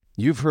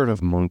You've heard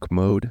of monk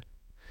mode.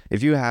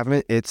 If you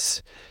haven't,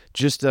 it's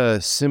just a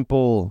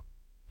simple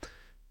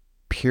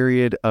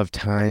period of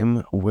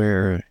time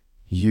where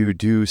you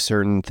do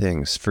certain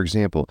things. For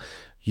example,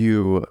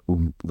 you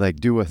like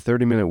do a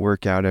 30-minute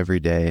workout every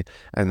day,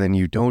 and then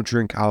you don't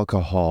drink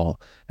alcohol,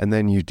 and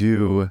then you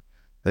do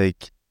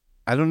like,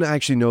 I don't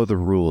actually know the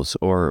rules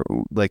or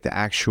like the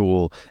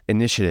actual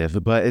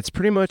initiative, but it's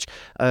pretty much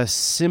a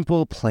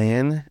simple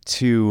plan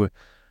to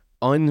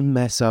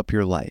unmess up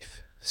your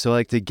life. So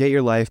like to get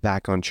your life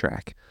back on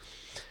track.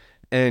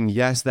 And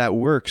yes, that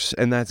works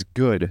and that's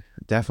good.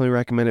 Definitely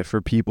recommend it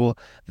for people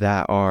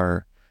that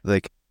are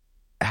like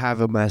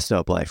have a messed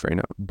up life right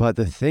now. But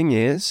the thing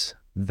is,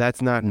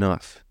 that's not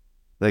enough.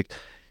 Like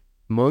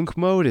monk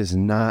mode is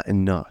not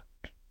enough.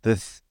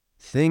 The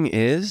thing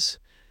is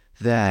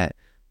that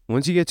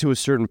once you get to a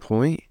certain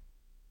point,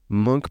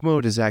 monk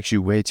mode is actually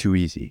way too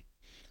easy.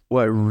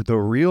 What the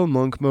real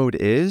monk mode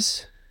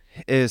is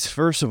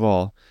first of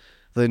all,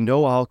 the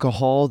no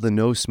alcohol, the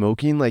no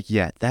smoking, like,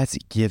 yeah, that's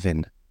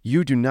given.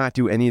 You do not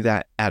do any of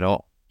that at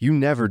all. You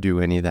never do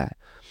any of that.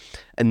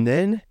 And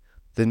then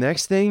the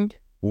next thing,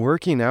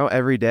 working out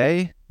every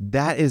day,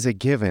 that is a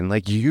given.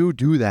 Like you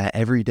do that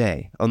every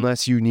day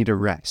unless you need a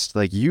rest.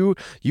 Like you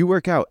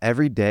work out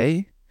every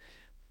day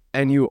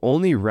and you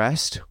only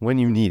rest when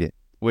you need it,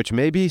 which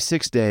may be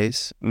 6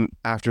 days.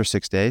 After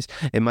 6 days,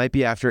 it might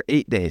be after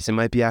 8 days, it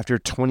might be after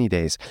 20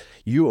 days.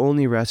 You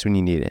only rest when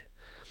you need it.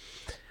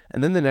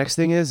 And then the next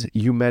thing is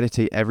you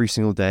meditate every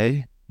single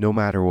day, no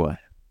matter what.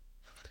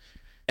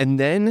 And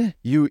then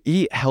you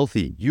eat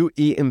healthy, you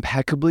eat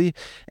impeccably,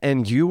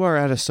 and you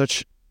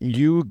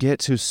get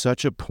to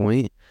such a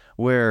point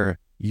where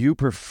you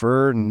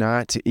prefer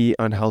not to eat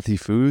unhealthy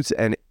foods,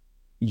 and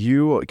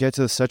you get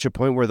to such a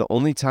point where the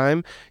only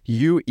time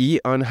you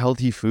eat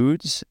unhealthy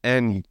foods,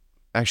 and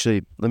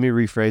actually, let me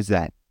rephrase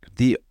that.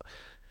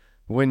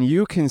 When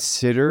you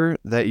consider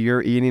that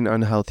you're eating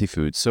unhealthy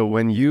foods, so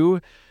when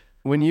you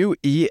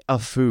eat a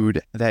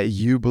food that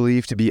you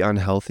believe to be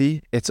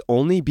unhealthy, it's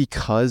only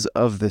because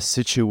of the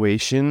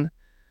situation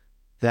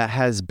that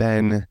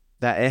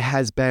it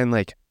has been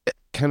like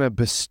kind of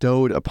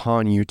bestowed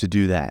upon you to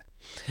do that.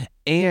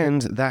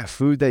 And that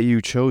food that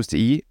you chose to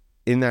eat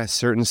in that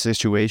certain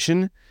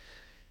situation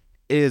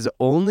is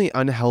only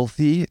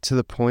unhealthy to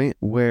the point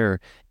where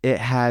it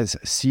has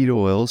seed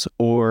oils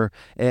or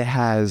it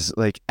has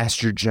like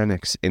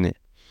estrogenics in it.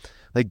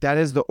 Like that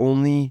is the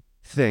only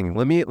thing.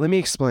 Let me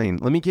explain.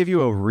 Let me give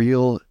you a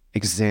real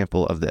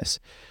example of this.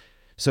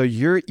 So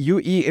you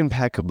eat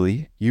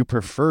impeccably, you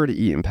prefer to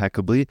eat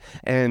impeccably,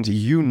 and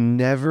you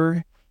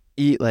never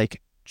eat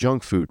like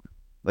junk food.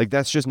 Like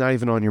that's just not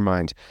even on your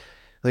mind.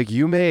 Like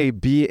you may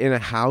be in a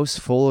house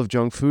full of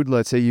junk food.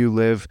 Let's say you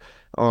live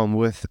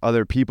with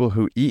other people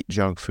who eat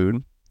junk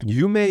food.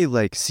 You may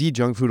like see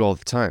junk food all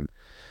the time,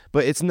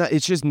 but it's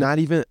just not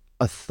even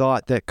a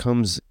thought that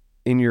comes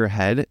in your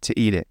head to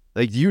eat it.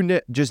 Like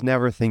you just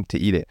never think to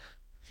eat it.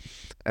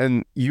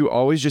 And you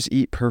always just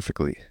eat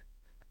perfectly.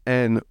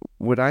 And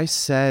what I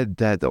said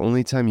that the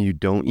only time you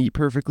don't eat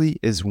perfectly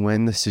is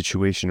when the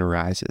situation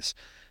arises.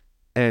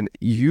 And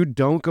you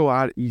don't go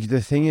out,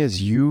 the thing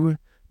is, you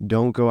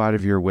don't go out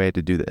of your way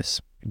to do this.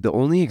 The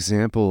only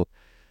example,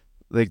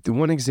 like the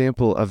one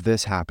example of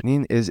this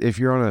happening is if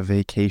you're on a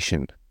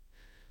vacation.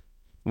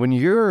 When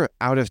you're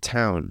out of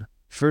town,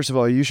 first of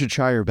all, you should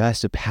try your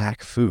best to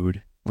pack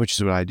food, which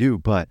is what I do,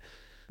 but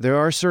there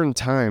are certain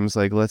times,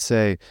 like let's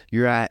say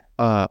you're at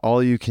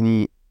all you can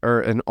eat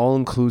or an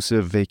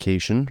all-inclusive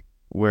vacation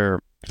where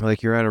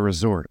like you're at a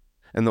resort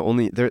and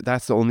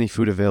that's the only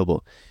food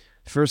available.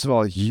 First of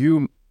all,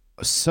 you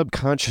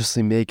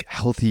subconsciously make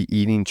healthy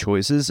eating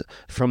choices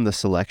from the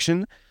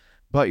selection,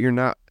 but you're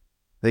not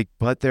like,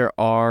 but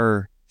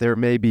there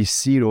may be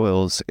seed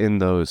oils in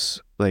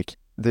those, like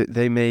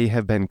they may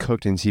have been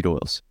cooked in seed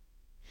oils.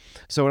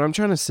 So what I'm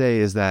trying to say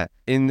is that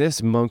in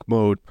this monk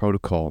mode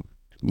protocol,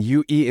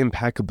 you eat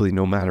impeccably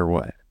no matter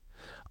what,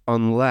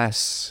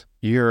 unless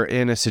you're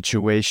in a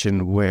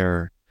situation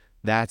where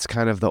that's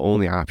kind of the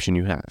only option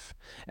you have.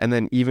 And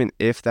then even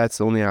if that's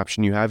the only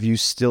option you have, you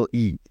still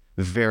eat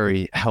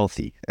very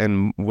healthy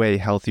and way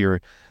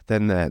healthier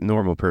than the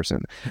normal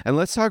person. And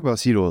let's talk about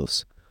seed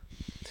oils.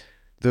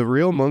 The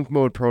real monk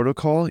mode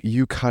protocol,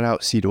 you cut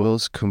out seed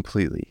oils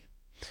completely.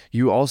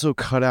 You also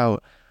cut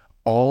out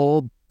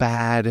all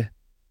bad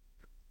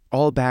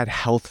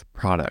health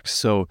products.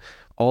 So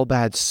all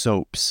bad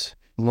soaps,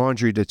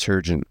 laundry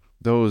detergent,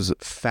 those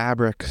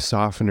fabric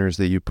softeners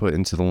that you put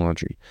into the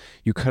laundry.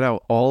 You cut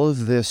out all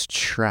of this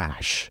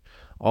trash,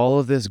 all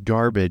of this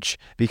garbage,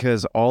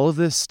 because all of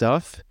this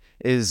stuff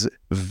is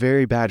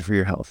very bad for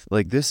your health.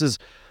 Like this is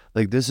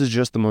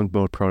just the monk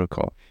mode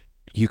protocol.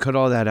 You cut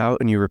all that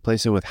out and you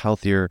replace it with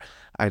healthier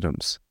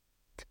items.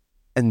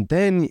 And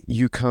then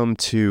you come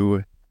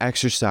to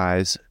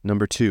exercise.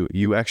 Number 2,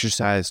 you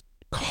exercise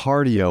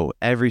cardio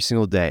every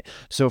single day.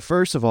 So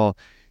first of all,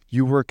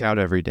 you work out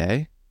every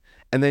day,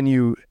 and then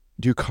you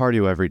do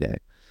cardio every day.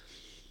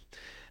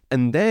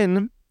 And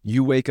then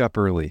you wake up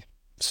early.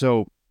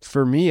 So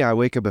for me, I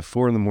wake up at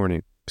 4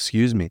 a.m.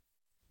 Excuse me.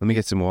 Let me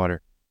get some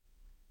water.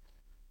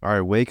 All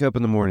right, wake up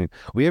in the morning.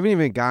 We haven't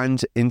even gotten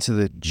into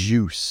the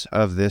juice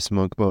of this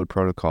monk mode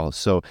protocol.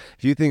 So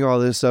if you think all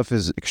this stuff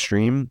is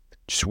extreme,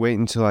 just wait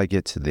until I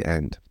get to the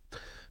end.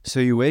 So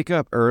you wake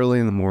up early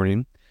in the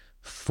morning,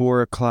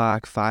 4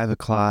 o'clock, 5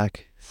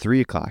 o'clock,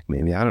 3 o'clock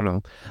maybe. I don't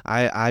know.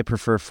 I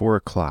prefer 4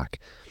 o'clock.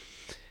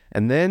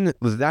 And then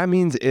what that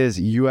means is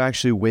you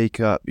actually wake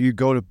up, you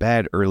go to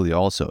bed early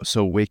also.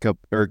 So wake up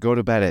or go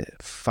to bed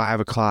at 5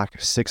 o'clock,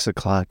 6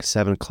 o'clock,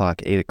 7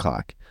 o'clock, 8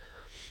 o'clock.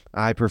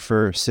 I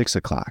prefer 6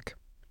 o'clock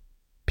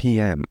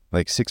p.m.,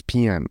 like 6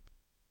 p.m.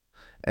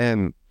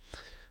 And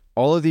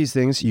all of these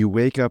things, you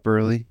wake up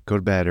early, go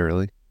to bed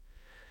early.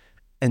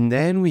 And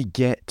then we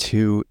get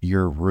to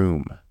your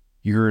room,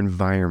 your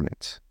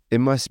environment. It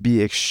must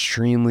be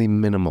extremely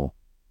minimal.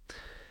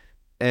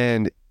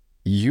 And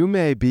you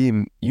may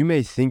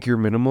think you're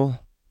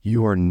minimal.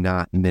 You are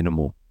not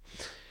minimal.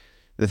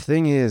 The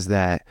thing is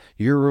that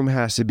your room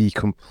has to be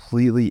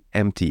completely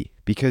empty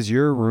because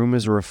your room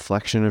is a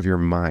reflection of your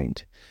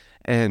mind.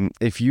 And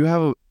if you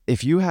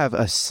have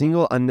a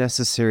single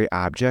unnecessary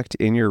object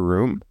in your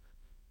room,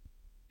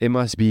 it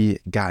must be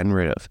gotten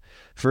rid of.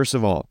 First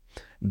of all,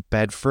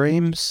 bed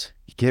frames,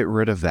 get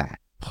rid of that.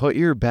 Put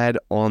your bed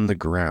on the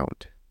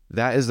ground.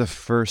 That is the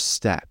first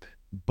step.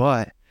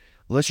 But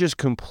let's just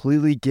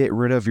completely get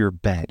rid of your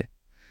bed.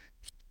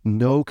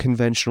 No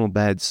conventional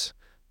beds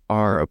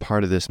are a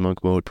part of this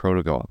monk mode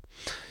protocol.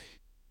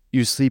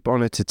 You sleep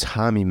on a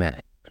tatami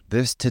mat.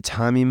 This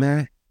tatami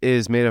mat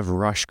is made of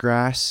rush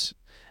grass.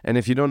 And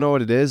if you don't know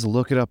what it is,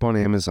 look it up on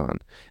Amazon.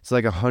 It's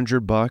like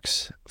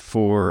 $100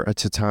 for a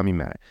tatami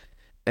mat.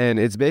 And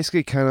it's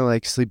basically kind of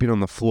like sleeping on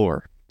the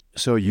floor.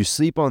 So you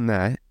sleep on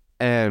that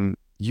and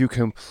you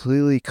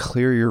completely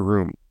clear your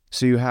room.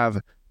 So you have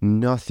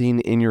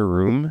nothing in your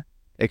room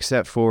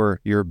except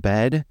for your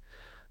bed,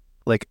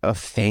 like a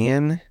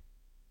fan,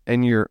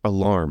 and your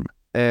alarm.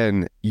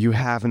 And you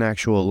have an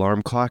actual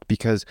alarm clock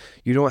because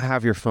you don't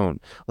have your phone.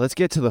 Let's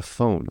get to the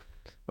phone.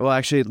 Well,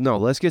 actually, no,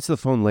 let's get to the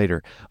phone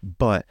later.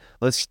 But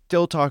let's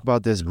still talk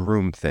about this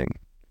room thing.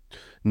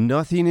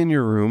 Nothing in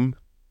your room.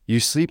 You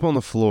sleep on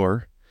the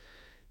floor.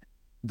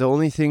 The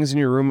only things in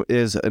your room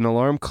is an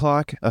alarm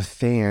clock, a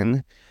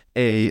fan,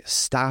 a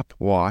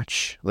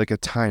stopwatch, like a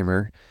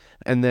timer,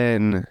 and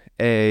then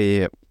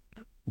a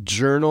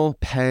journal,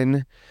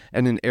 pen,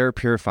 and an air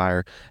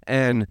purifier.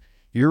 And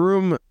your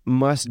room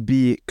must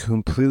be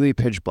completely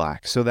pitch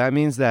black. So that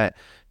means that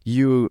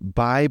you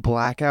buy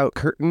blackout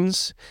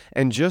curtains,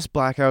 and just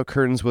blackout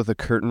curtains with a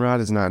curtain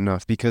rod is not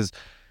enough because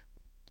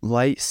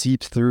light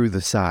seeps through the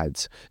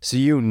sides. So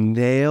you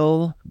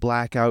nail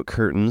blackout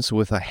curtains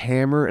with a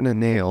hammer and a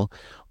nail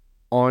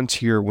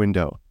onto your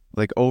window,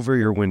 like over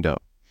your window.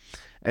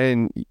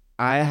 And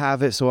I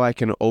have it so I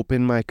can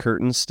open my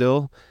curtains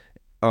still.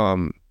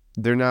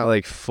 They're not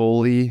like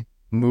fully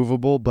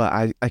movable,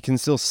 but I can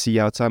still see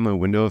outside my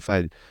window if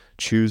I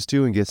choose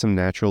to and get some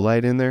natural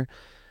light in there.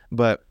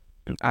 But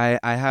I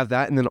have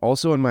that. And then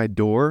also on my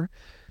door,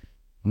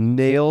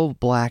 nail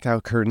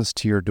blackout curtains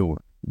to your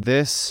door.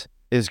 This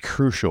is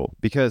crucial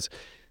because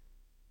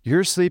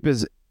your sleep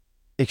is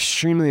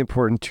extremely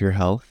important to your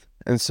health.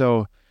 And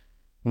so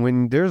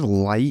when there's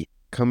light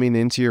coming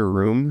into your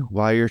room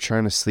while you're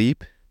trying to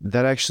sleep,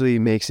 that actually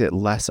makes it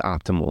less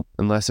optimal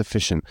and less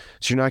efficient.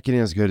 So you're not getting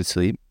as good a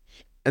sleep.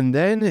 And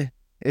then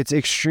it's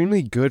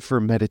extremely good for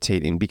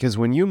meditating because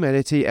when you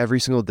meditate every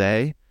single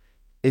day,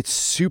 it's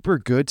super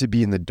good to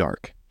be in the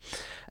dark.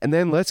 And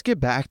then let's get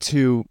back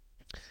to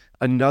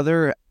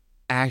another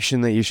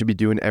action that you should be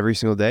doing every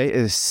single day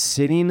is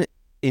sitting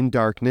in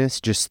darkness,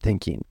 just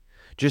thinking.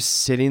 Just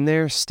sitting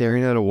there,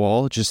 staring at a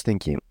wall, just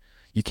thinking.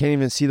 You can't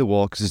even see the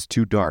wall because it's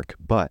too dark,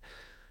 but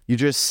you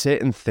just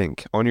sit and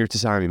think on your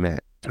tatami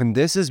mat. And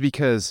this is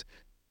because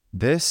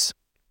this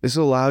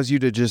allows you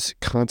to just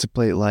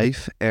contemplate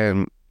life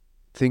and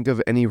think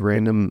of any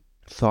random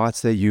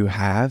thoughts that you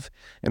have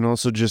and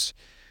also just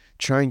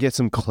try and get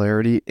some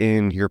clarity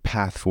in your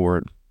path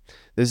forward.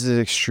 This is an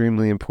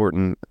extremely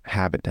important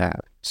habit to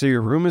have. So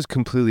your room is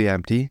completely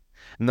empty.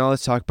 Now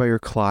let's talk about your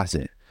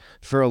closet.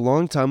 For a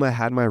long time, I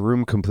had my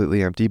room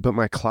completely empty, but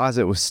my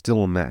closet was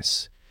still a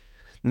mess.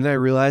 And then I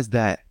realized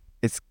that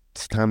it's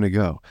time to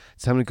go.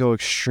 It's time to go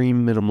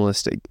extreme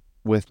minimalistic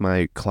with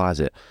my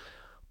closet.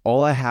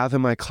 All I have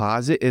in my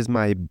closet is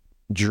my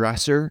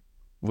dresser,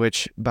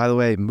 which, by the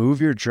way,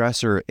 move your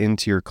dresser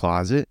into your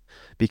closet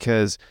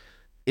because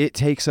it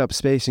takes up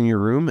space in your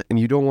room and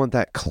you don't want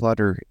that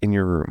clutter in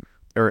your room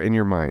or in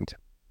your mind.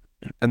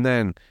 And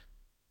then,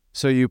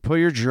 so you put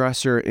your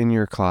dresser in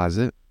your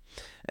closet,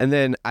 and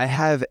then I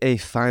have a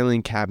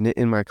filing cabinet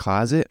in my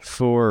closet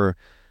for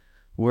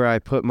where I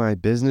put my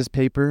business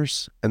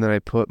papers, and then I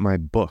put my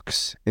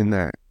books in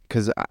that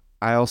because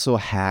I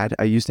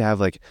used to have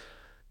like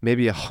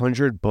maybe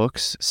 100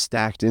 books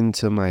stacked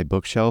into my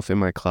bookshelf in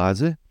my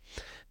closet.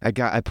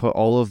 I put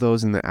all of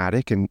those in the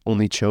attic and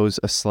only chose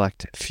a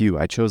select few.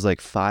 I chose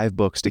like 5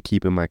 books to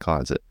keep in my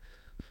closet.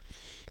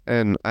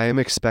 And I am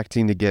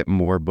expecting to get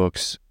more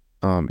books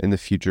in the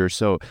future,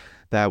 so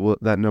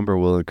that number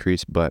will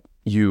increase. But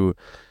you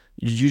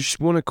you just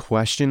want to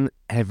question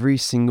every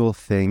single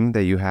thing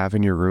that you have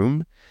in your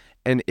room.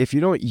 And if you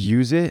don't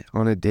use it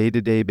on a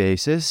day-to-day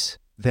basis,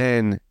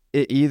 then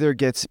it either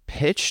gets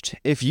pitched.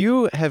 If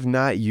you have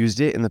not used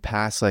it in the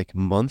past like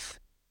month,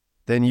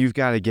 then you've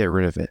got to get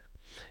rid of it.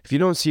 If you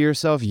don't see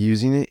yourself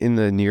using it in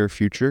the near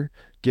future,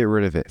 get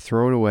rid of it,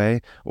 throw it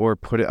away, or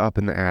put it up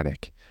in the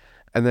attic.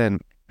 And then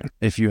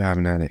if you have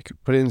an attic,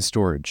 put it in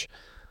storage.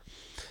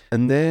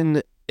 And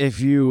then if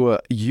you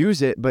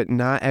use it, but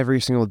not every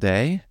single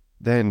day,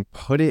 then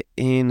put it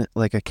in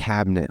like a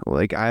cabinet.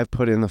 Like I've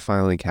put it in the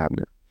filing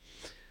cabinet.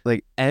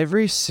 Like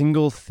every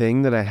single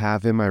thing that I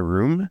have in my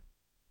room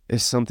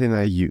is something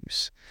I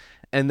use.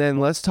 And then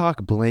let's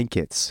talk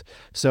blankets.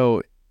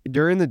 So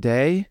during the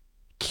day,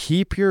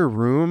 keep your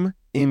room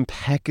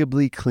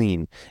impeccably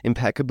clean,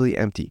 impeccably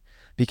empty,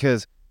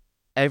 because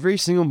every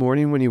single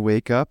morning when you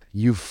wake up,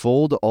 you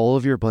fold all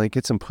of your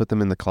blankets and put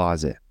them in the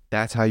closet.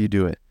 That's how you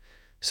do it.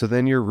 So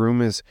then your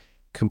room is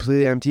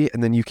completely empty,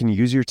 and then you can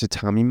use your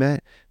tatami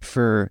mat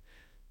for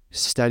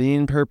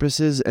studying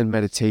purposes and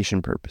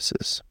meditation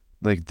purposes.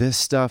 Like this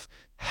stuff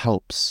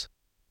helps.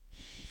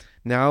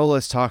 Now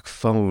let's talk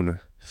phone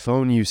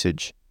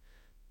usage.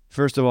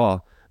 First of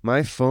all,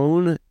 my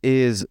phone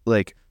is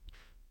like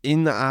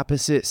in the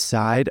opposite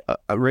side.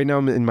 Right now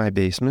I'm in my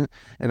basement,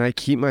 and I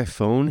keep my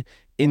phone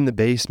in the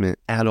basement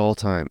at all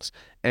times.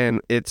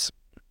 And it's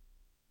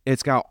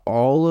got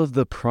all of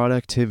the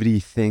productivity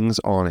things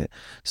on it.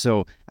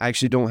 So I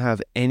actually don't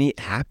have any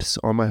apps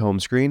on my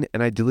home screen,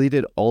 and I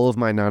deleted all of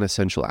my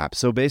non-essential apps.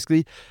 So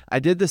basically, I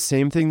did the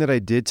same thing that I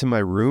did to my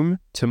room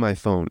to my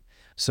phone.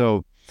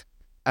 So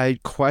I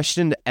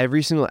questioned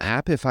every single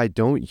app. If I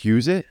don't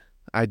use it,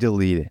 I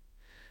delete it.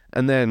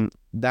 And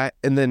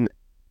then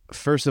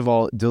first of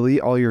all,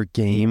 delete all your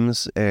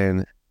games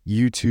and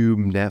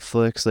YouTube,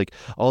 Netflix, like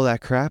all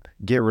that crap.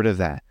 Get rid of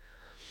that.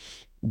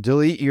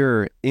 Delete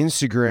your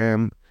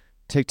Instagram,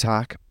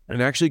 TikTok,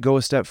 and actually go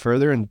a step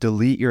further and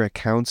delete your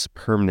accounts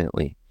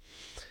permanently.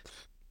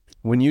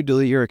 When you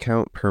delete your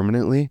account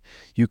permanently,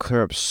 you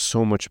clear up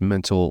so much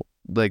mental,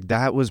 like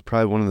that was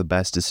probably one of the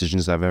best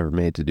decisions I've ever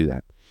made to do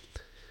that.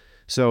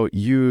 So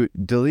you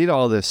delete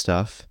all this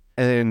stuff,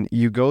 and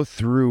you go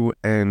through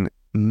and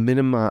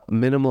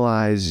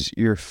minimize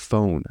your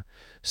phone.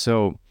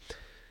 So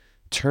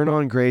turn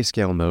on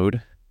grayscale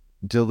mode,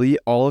 delete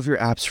all of your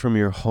apps from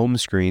your home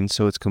screen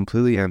so it's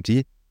completely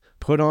empty.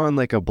 Put on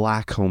like a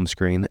black home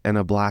screen and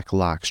a black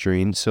lock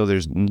screen so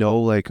there's no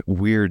like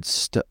weird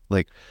stuff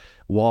like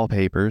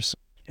wallpapers.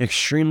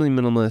 Extremely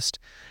minimalist.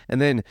 And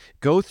then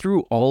go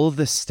through all of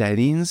the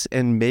settings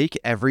and make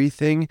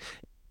everything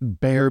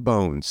bare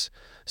bones.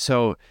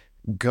 So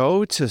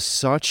go to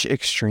such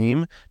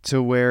extreme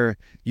to where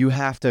you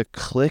have to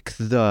click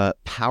the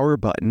power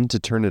button to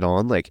turn it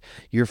on. Like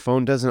your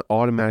phone doesn't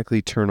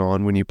automatically turn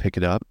on when you pick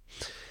it up.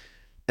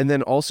 And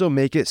then also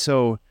make it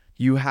so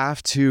you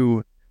have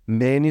to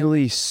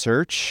manually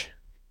search.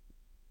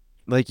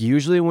 Like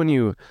usually when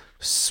you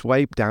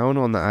swipe down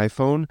on the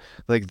iPhone,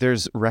 like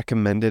there's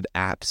recommended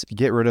apps.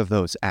 Get rid of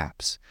those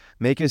apps.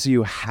 Make it so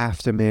you have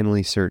to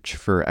manually search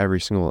for every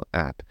single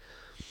app.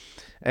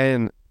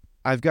 And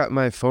I've got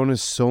my phone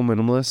is so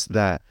minimalist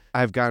that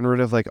I've gotten rid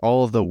of like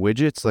all of the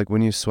widgets. Like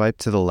when you swipe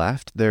to the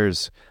left,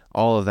 there's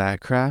all of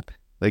that crap.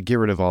 Like get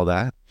rid of all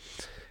that.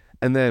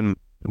 And then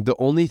the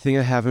only thing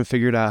I haven't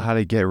figured out how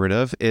to get rid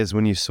of is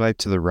when you swipe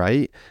to the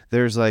right,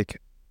 there's like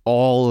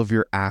all of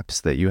your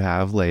apps that you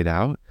have laid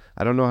out.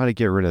 I don't know how to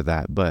get rid of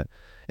that, but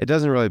it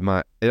doesn't really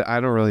mind. I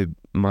don't really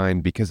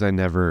mind because I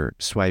never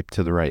swipe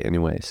to the right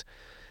anyways.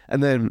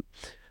 And then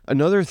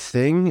another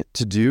thing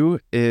to do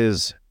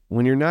is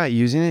when you're not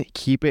using it,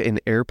 keep it in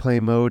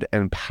airplane mode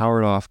and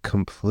power it off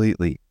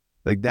completely.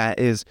 Like that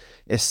is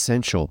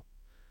essential.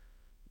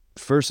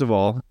 First of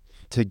all,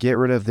 to get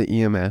rid of the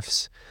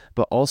EMFs,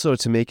 but also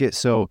to make it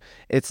so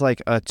it's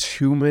like a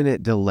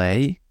 2-minute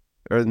delay,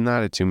 or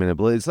not a 2-minute,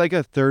 but it's like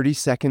a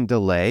 30-second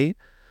delay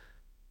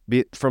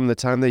from the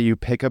time that you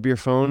pick up your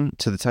phone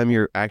to the time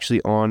you're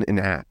actually on an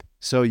app.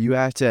 So you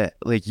have to,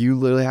 like, you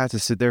literally have to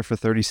sit there for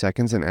 30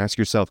 seconds and ask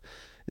yourself,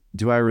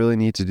 do I really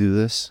need to do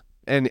this?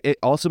 And it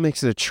also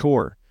makes it a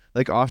chore.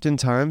 Like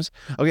oftentimes,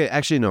 okay,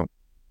 actually, no.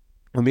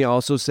 Let me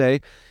also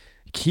say,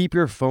 keep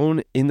your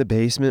phone in the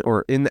basement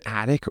or in the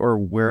attic or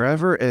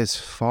wherever as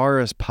far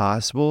as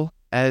possible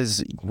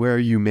as where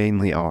you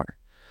mainly are.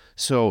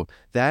 So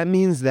that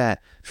means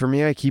that for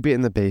me, I keep it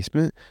in the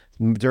basement.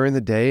 During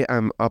the day,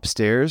 I'm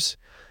upstairs.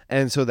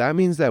 And so that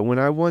means that when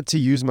I want to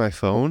use my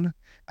phone,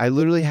 I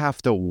literally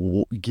have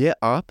to get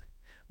up,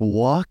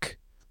 walk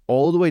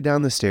all the way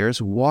down the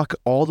stairs, walk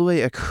all the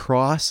way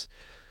across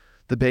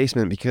the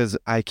basement because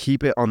I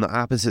keep it on the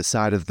opposite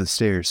side of the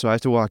stairs. So I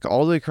have to walk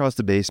all the way across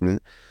the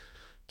basement,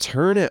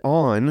 turn it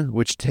on,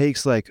 which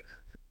takes like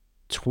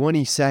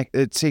 20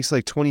 seconds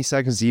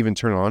to even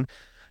turn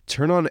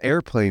on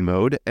airplane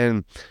mode.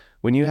 And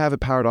when you have it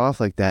powered off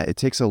like that, it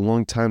takes a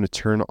long time to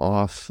turn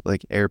off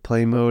like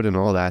airplane mode and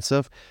all that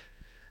stuff.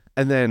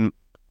 And then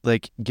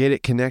like get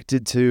it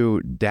connected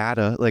to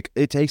data. Like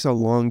it takes a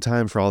long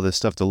time for all this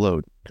stuff to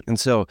load. And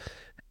so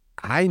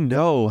I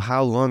know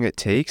how long it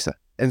takes.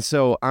 And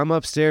so I'm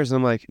upstairs and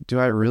I'm like, do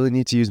I really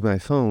need to use my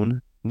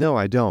phone? No,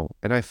 I don't.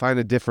 And I find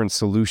a different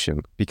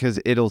solution because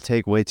it'll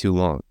take way too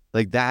long.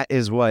 Like that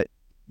is what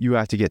you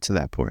have to get to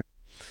that point.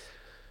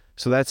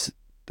 So that's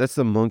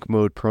the monk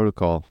mode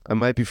protocol. I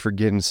might be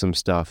forgetting some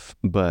stuff,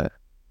 but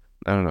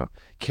I don't know.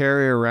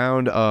 Carry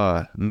around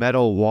a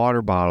metal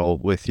water bottle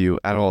with you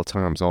at all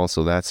times.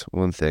 Also, that's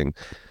one thing.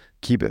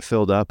 Keep it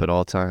filled up at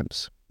all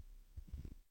times.